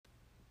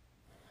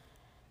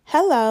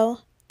Hello,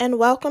 and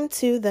welcome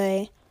to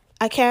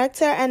A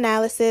Character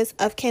Analysis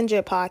of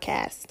Kindred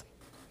podcast.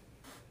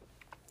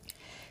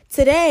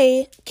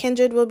 Today,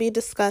 Kindred will be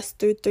discussed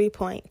through 3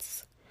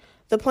 points.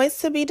 The points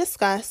to be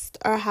discussed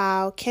are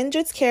how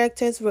Kindred's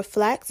characters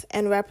reflect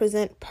and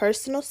represent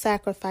personal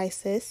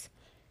sacrifices,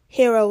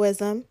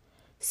 heroism,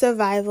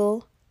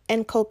 survival,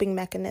 and coping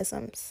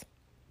mechanisms.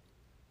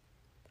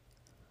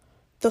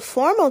 The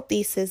formal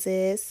thesis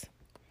is,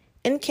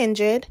 in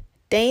Kindred,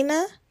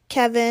 Dana,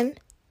 Kevin,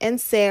 and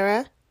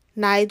Sarah,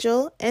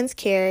 Nigel, and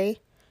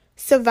Carrie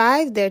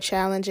survived their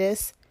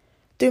challenges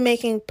through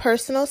making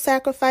personal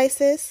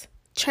sacrifices,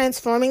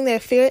 transforming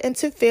their fear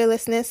into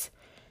fearlessness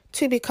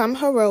to become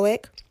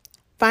heroic,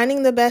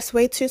 finding the best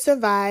way to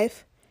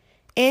survive,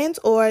 and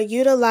or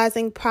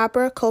utilizing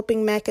proper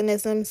coping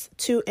mechanisms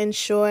to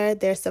ensure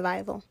their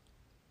survival.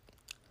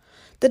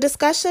 The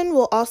discussion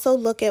will also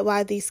look at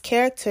why these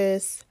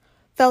characters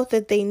felt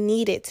that they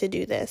needed to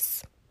do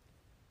this.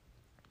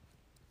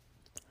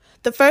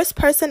 The first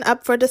person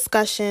up for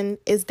discussion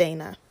is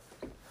Dana.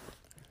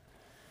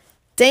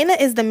 Dana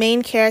is the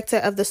main character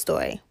of the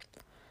story.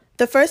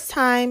 The first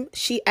time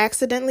she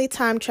accidentally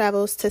time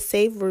travels to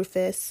save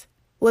Rufus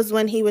was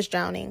when he was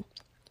drowning.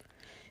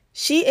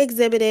 She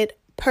exhibited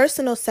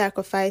personal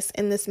sacrifice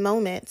in this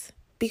moment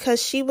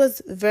because she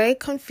was very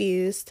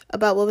confused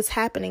about what was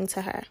happening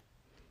to her.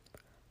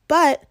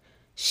 But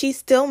she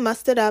still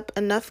mustered up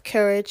enough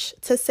courage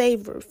to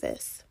save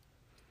Rufus.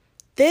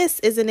 This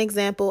is an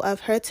example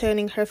of her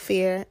turning her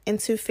fear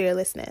into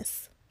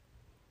fearlessness.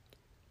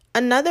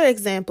 Another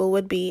example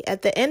would be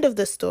at the end of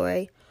the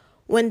story,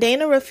 when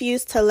Dana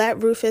refused to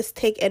let Rufus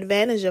take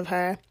advantage of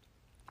her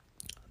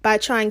by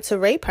trying to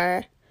rape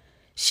her,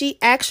 she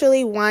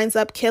actually winds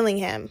up killing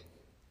him.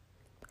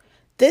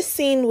 This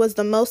scene was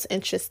the most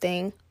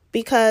interesting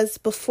because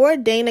before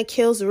Dana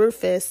kills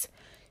Rufus,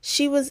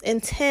 she was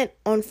intent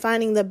on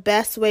finding the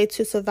best way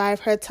to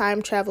survive her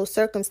time travel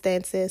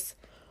circumstances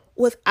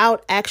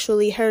without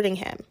actually hurting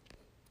him.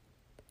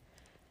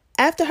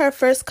 After her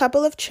first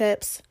couple of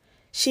trips,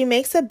 she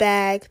makes a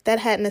bag that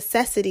had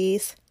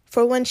necessities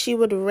for when she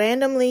would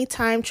randomly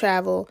time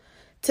travel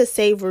to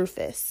save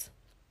Rufus.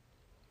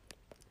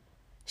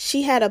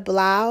 She had a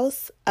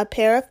blouse, a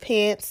pair of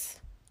pants,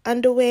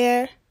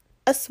 underwear,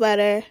 a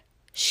sweater,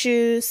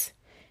 shoes,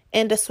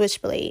 and a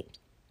switchblade.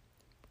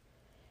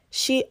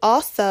 She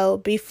also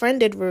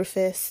befriended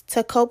Rufus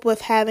to cope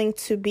with having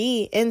to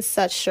be in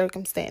such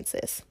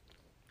circumstances.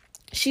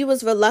 She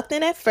was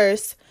reluctant at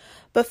first,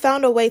 but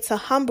found a way to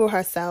humble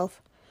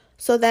herself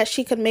so that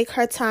she could make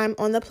her time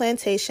on the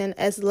plantation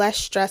as less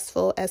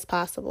stressful as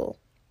possible.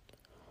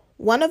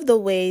 One of the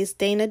ways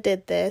Dana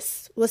did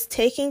this was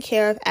taking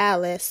care of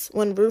Alice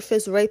when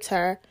Rufus raped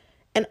her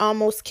and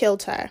almost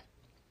killed her.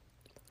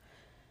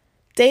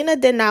 Dana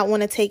did not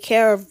want to take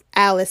care of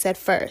Alice at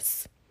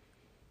first,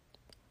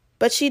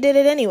 but she did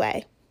it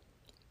anyway.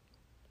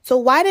 So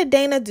why did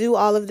Dana do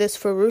all of this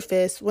for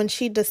Rufus when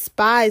she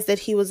despised that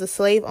he was a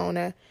slave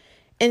owner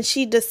and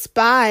she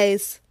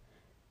despised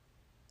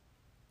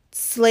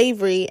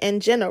slavery in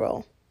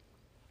general?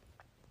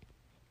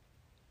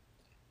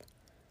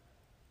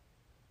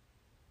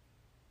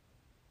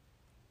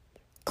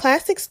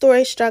 Classic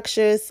story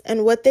structures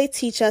and what they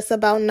teach us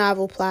about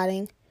novel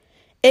plotting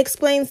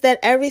explains that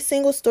every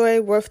single story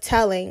worth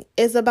telling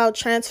is about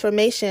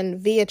transformation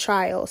via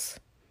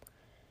trials.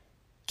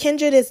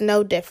 Kindred is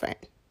no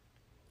different.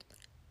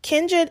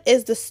 Kindred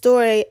is the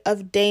story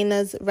of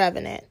Dana's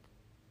Revenant.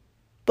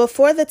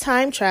 Before the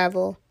time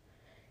travel,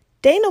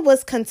 Dana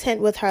was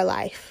content with her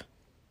life.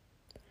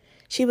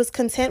 She was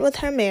content with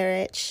her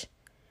marriage,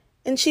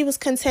 and she was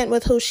content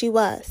with who she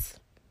was.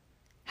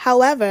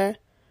 However,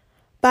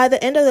 by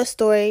the end of the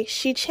story,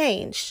 she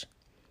changed.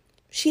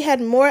 She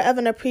had more of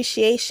an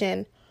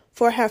appreciation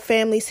for her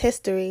family's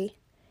history,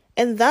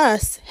 and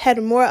thus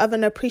had more of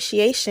an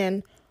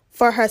appreciation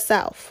for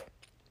herself.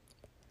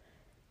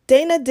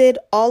 Dana did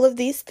all of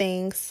these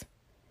things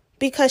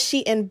because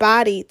she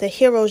embodied the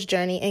hero's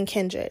journey in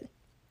Kindred.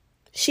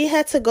 She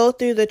had to go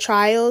through the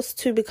trials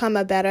to become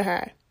a better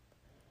her.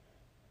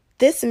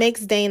 This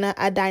makes Dana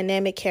a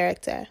dynamic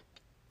character.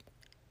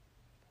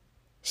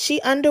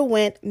 She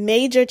underwent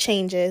major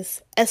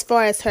changes as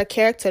far as her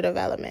character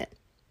development.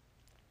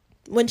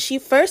 When she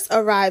first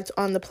arrived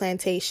on the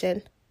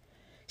plantation,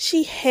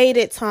 she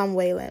hated Tom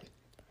Whalen.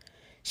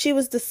 She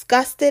was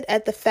disgusted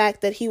at the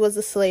fact that he was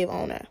a slave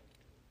owner.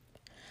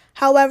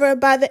 However,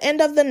 by the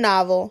end of the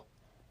novel,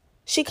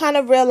 she kind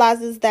of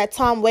realizes that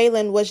Tom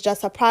Whalen was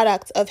just a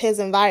product of his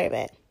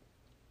environment.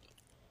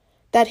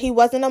 That he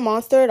wasn't a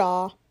monster at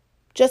all,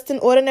 just an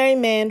ordinary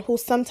man who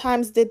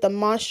sometimes did the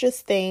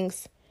monstrous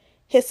things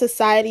his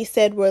society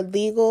said were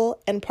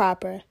legal and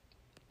proper.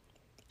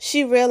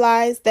 She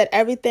realized that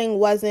everything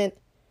wasn't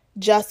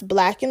just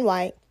black and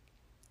white,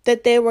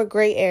 that there were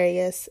gray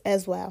areas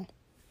as well.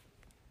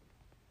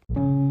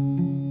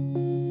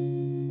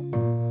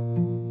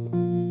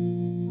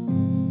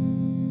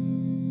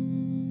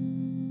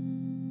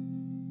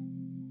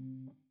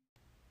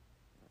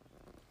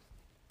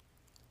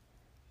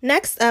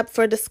 Next up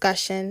for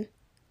discussion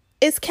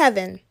is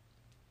Kevin.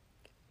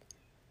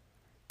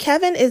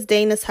 Kevin is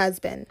Dana's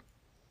husband.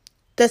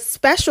 The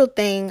special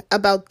thing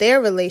about their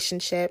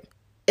relationship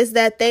is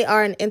that they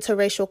are an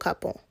interracial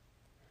couple.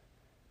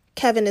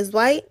 Kevin is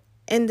white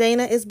and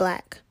Dana is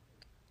black.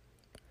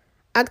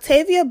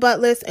 Octavia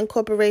Butler's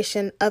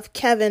incorporation of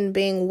Kevin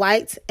being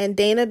white and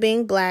Dana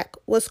being black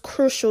was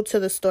crucial to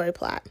the story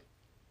plot.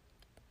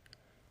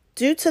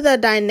 Due to the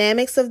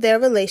dynamics of their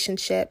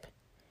relationship,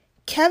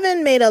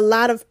 Kevin made a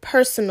lot of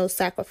personal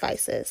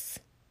sacrifices.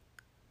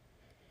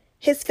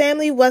 His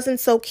family wasn't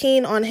so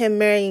keen on him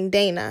marrying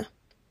Dana,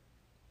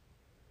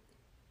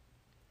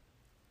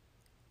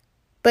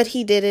 but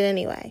he did it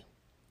anyway.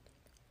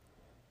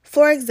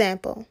 For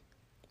example,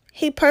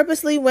 he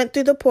purposely went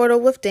through the portal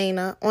with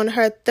Dana on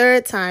her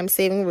third time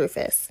saving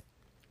Rufus.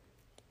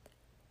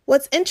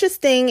 What's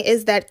interesting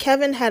is that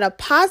Kevin had a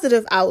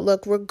positive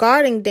outlook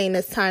regarding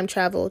Dana's time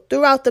travel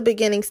throughout the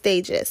beginning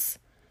stages.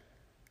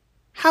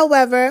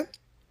 However,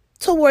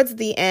 towards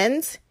the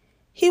end,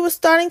 he was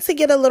starting to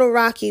get a little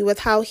rocky with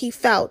how he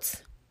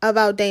felt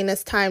about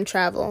Dana's time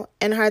travel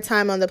and her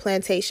time on the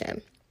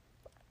plantation.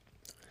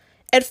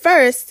 At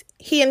first,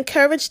 he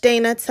encouraged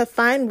Dana to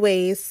find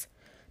ways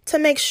to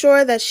make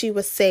sure that she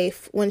was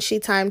safe when she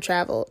time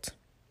traveled.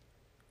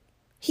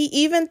 He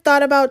even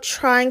thought about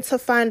trying to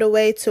find a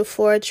way to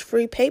forge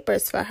free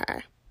papers for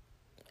her.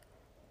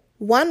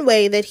 One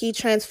way that he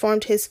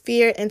transformed his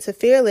fear into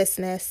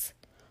fearlessness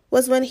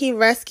was when he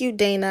rescued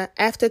Dana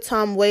after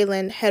Tom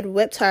Whalen had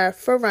whipped her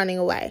for running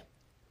away.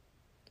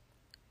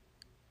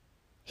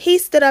 He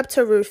stood up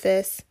to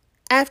Rufus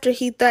after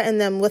he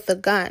threatened them with a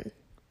gun.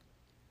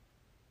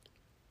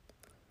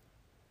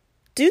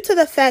 Due to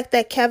the fact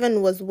that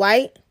Kevin was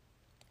white,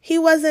 he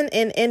wasn't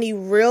in any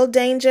real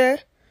danger,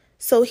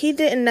 so he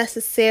didn't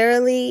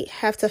necessarily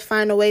have to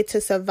find a way to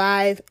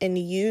survive and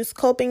use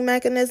coping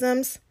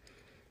mechanisms.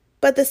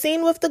 But the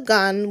scene with the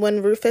gun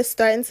when Rufus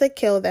started to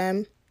kill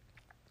them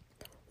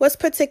was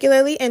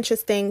particularly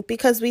interesting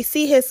because we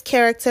see his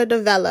character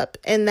develop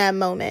in that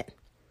moment.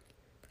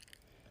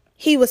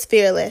 He was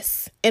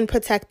fearless in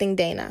protecting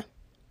Dana.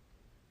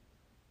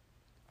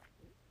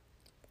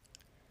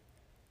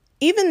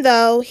 Even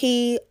though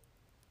he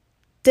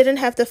didn't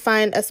have to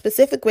find a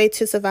specific way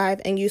to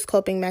survive and use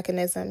coping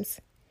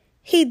mechanisms,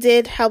 he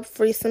did help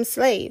free some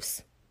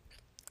slaves.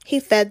 He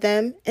fed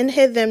them and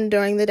hid them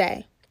during the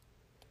day.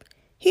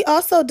 He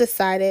also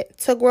decided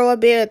to grow a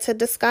beard to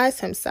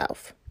disguise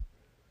himself.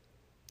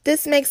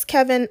 This makes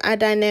Kevin a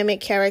dynamic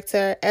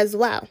character as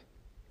well.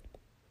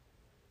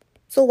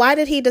 So why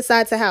did he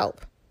decide to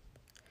help?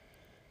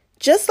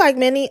 Just like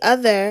many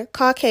other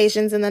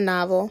Caucasians in the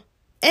novel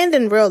and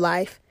in real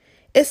life,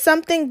 if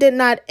something did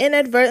not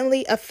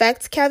inadvertently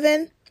affect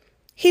Kevin,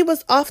 he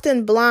was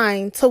often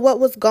blind to what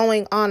was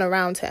going on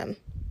around him.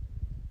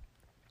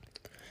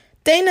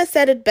 Dana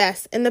said it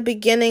best in the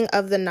beginning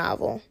of the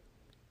novel.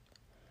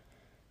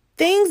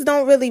 Things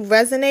don't really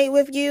resonate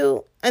with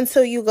you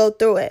until you go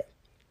through it.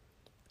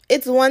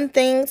 It's one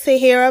thing to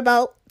hear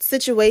about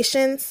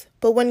situations,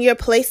 but when you're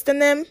placed in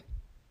them,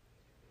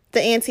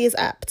 the ante is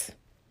upped.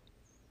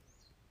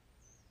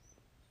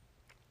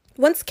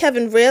 Once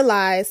Kevin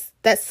realized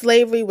that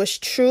slavery was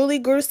truly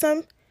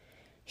gruesome,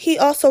 he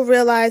also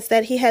realized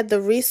that he had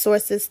the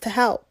resources to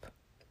help.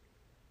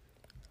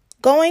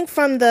 Going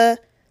from the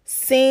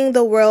seeing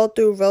the world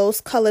through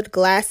rose-colored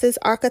glasses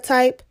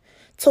archetype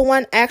to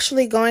one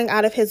actually going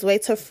out of his way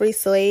to free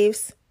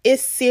slaves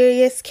is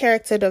serious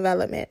character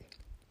development.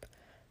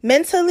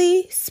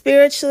 Mentally,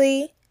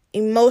 spiritually,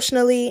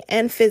 emotionally,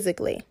 and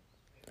physically.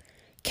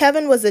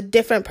 Kevin was a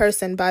different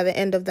person by the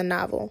end of the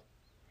novel.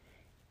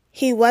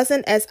 He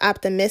wasn't as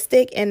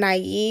optimistic and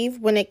naive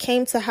when it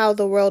came to how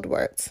the world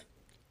worked.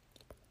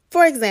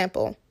 For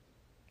example,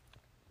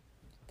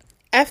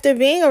 after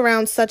being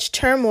around such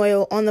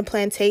turmoil on the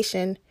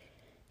plantation,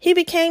 he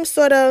became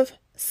sort of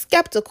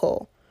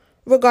skeptical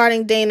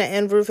regarding Dana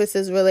and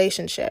Rufus's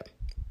relationship.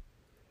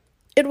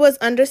 It was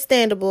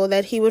understandable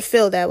that he would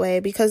feel that way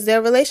because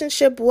their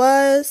relationship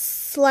was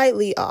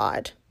slightly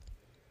odd.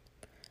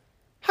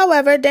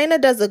 However, Dana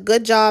does a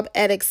good job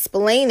at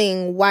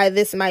explaining why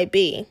this might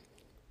be.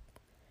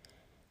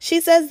 She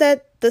says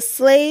that the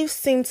slaves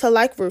seem to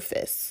like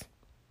Rufus,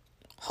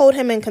 hold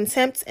him in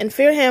contempt, and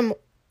fear him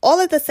all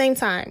at the same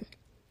time.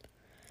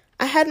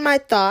 I had my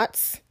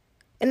thoughts,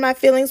 and my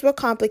feelings were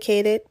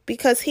complicated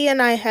because he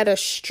and I had a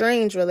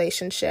strange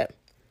relationship.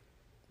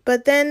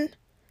 But then,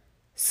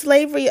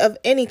 slavery of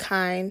any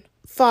kind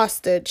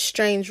fostered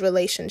strange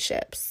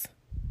relationships.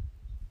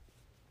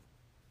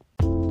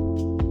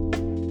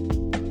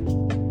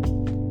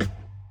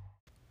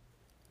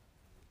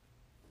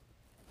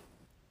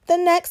 The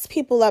next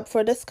people up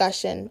for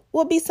discussion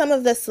will be some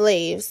of the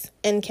slaves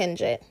in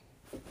Kindred.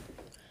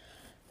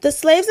 The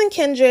slaves in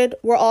Kindred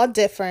were all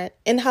different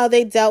in how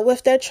they dealt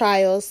with their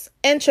trials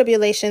and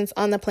tribulations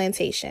on the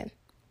plantation.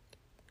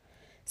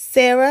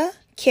 Sarah,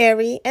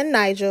 Carrie, and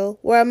Nigel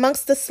were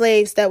amongst the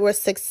slaves that were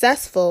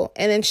successful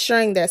in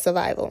ensuring their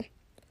survival.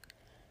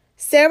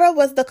 Sarah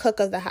was the cook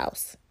of the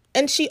house,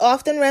 and she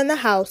often ran the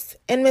house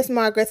in Miss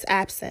Margaret's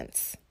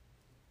absence.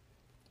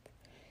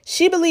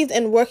 She believed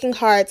in working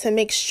hard to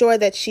make sure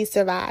that she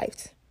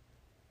survived.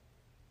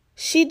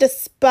 She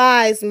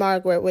despised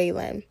Margaret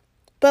Wayland,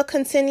 but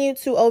continued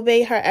to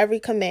obey her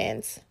every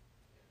command.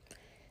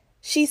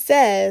 She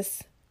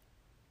says,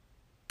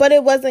 but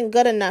it wasn't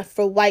good enough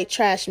for white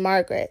trash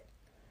Margaret.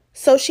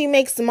 So she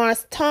makes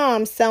Mars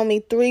Tom sell my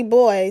 3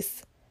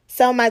 boys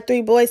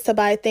to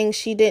buy things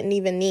she didn't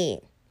even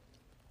need.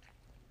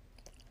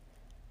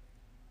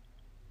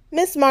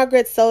 Miss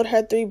Margaret sold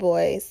her 3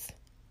 boys,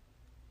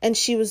 and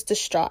she was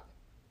distraught.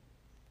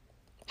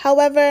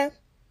 However,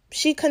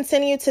 she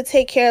continued to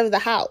take care of the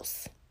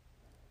house.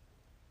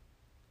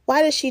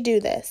 Why did she do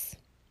this?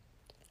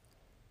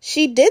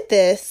 She did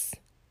this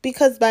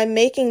because by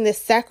making this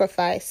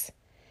sacrifice,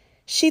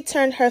 she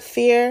turned her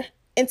fear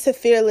into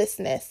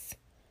fearlessness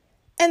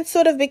and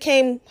sort of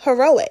became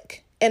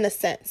heroic in a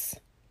sense.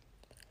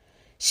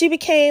 She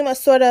became a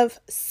sort of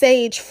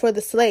sage for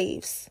the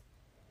slaves.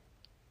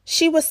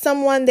 She was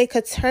someone they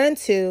could turn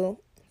to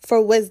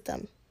for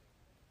wisdom.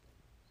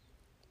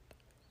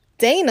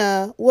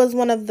 Dana was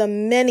one of the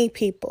many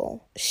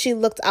people she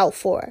looked out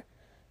for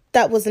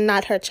that was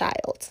not her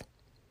child.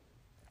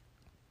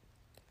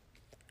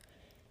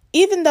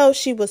 Even though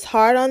she was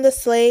hard on the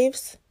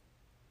slaves,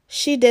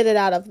 she did it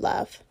out of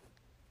love.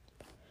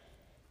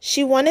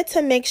 She wanted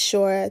to make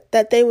sure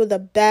that they were the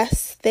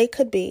best they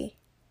could be,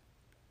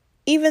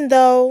 even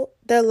though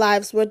their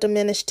lives were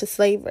diminished to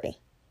slavery.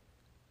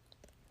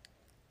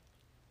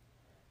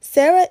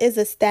 Sarah is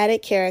a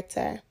static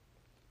character.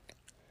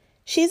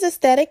 She's a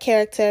static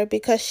character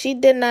because she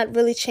did not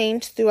really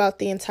change throughout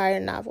the entire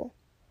novel.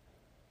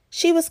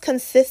 She was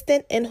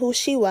consistent in who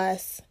she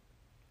was.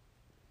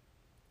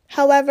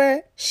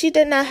 However, she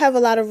did not have a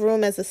lot of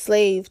room as a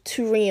slave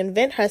to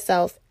reinvent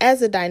herself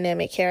as a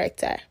dynamic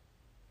character.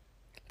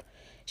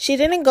 She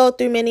didn't go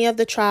through many of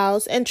the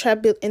trials and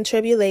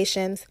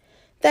tribulations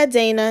that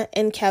Dana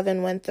and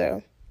Kevin went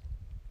through.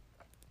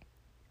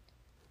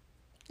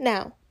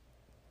 Now,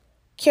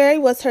 Carrie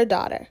was her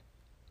daughter.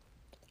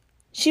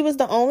 She was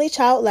the only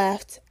child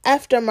left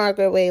after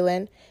Margaret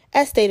Wayland,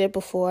 as stated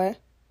before,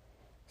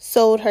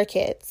 sold her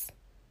kids.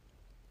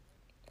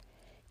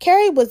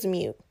 Carrie was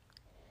mute.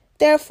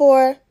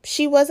 Therefore,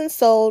 she wasn't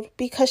sold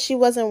because she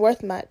wasn't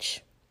worth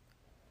much.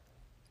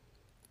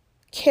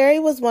 Carrie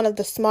was one of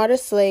the smarter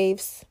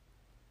slaves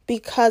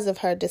because of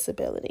her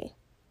disability.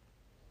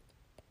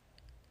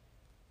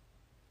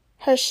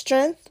 Her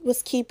strength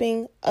was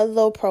keeping a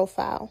low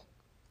profile.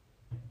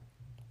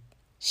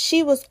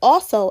 She was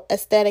also a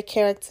static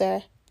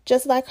character,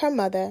 just like her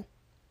mother,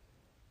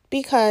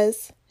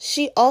 because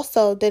she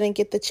also didn't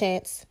get the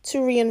chance to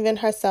reinvent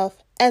herself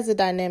as a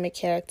dynamic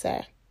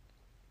character.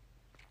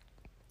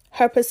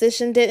 Her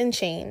position didn't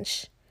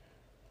change.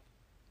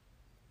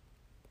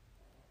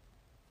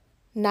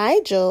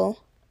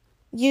 Nigel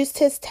used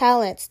his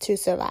talents to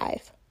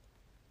survive.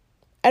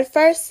 At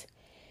first,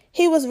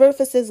 he was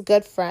Rufus's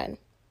good friend,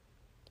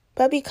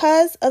 but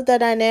because of the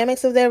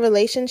dynamics of their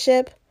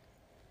relationship,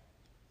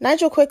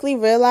 Nigel quickly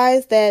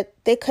realized that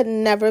they could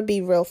never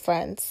be real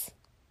friends.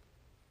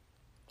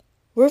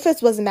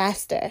 Rufus was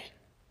master.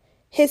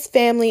 His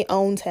family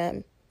owned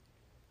him.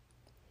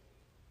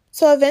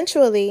 So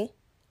eventually,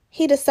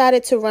 he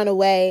decided to run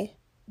away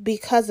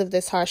because of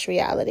this harsh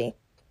reality.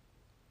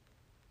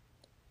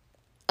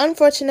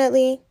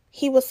 Unfortunately,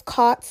 he was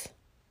caught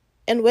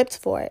and whipped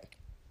for it.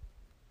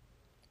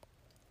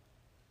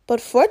 But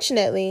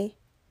fortunately,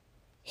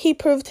 he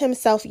proved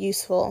himself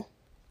useful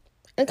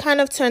and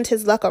kind of turned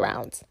his luck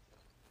around.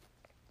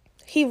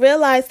 He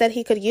realized that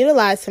he could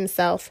utilize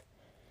himself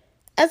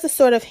as a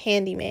sort of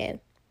handyman.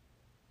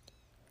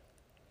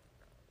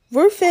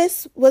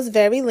 Rufus was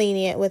very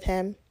lenient with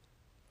him,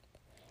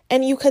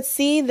 and you could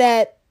see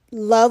that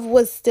love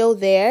was still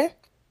there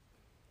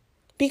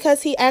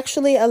because he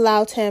actually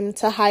allowed him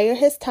to hire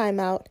his time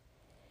out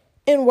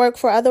and work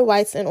for other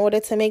whites in order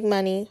to make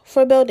money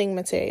for building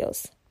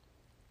materials.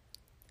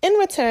 In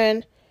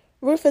return,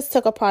 Rufus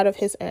took a part of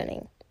his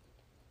earning.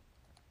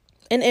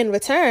 And in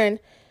return,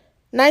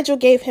 Nigel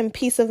gave him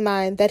peace of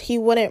mind that he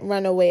wouldn't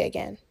run away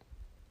again.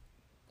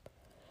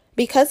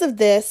 Because of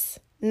this,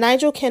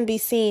 Nigel can be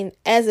seen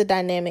as a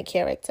dynamic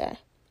character.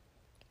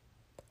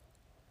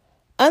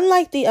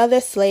 Unlike the other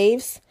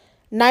slaves,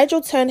 Nigel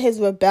turned his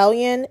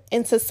rebellion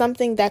into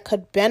something that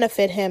could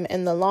benefit him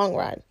in the long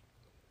run.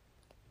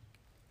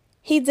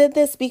 He did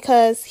this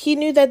because he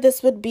knew that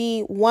this would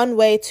be one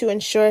way to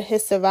ensure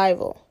his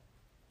survival.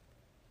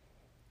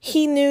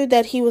 He knew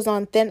that he was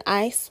on thin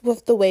ice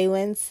with the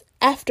Waylands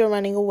after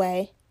running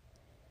away,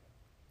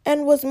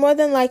 and was more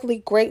than likely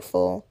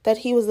grateful that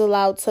he was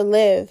allowed to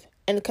live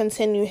and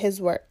continue his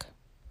work.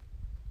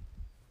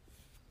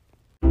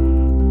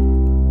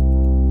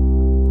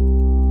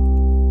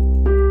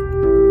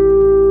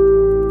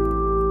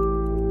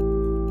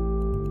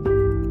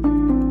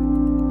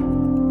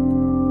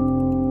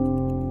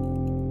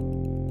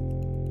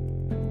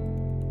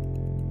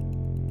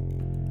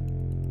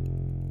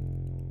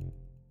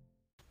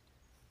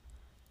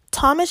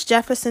 Thomas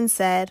Jefferson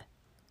said,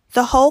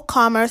 The whole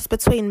commerce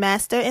between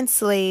master and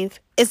slave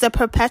is a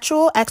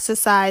perpetual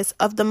exercise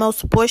of the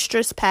most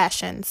boisterous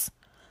passions,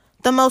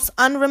 the most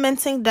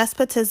unremitting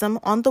despotism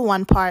on the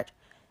one part,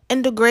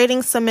 and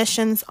degrading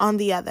submissions on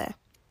the other.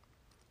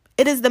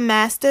 It is the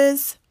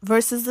masters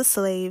versus the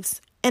slaves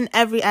in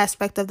every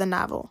aspect of the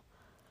novel.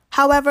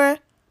 However,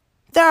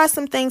 there are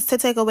some things to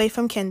take away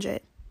from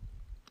Kindred.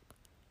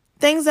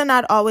 Things are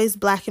not always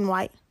black and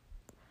white.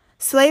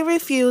 Slavery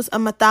fuels a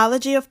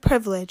mythology of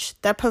privilege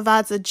that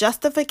provides a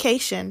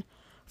justification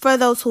for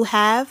those who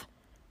have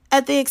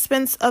at the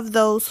expense of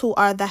those who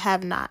are the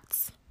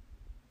have-nots.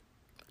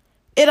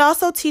 It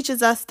also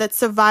teaches us that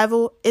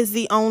survival is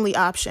the only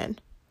option.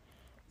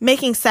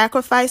 Making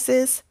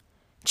sacrifices,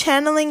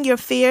 channeling your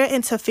fear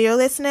into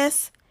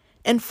fearlessness,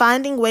 and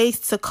finding ways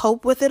to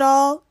cope with it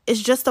all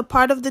is just a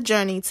part of the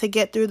journey to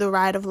get through the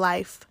ride of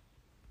life.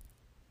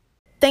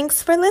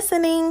 Thanks for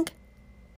listening.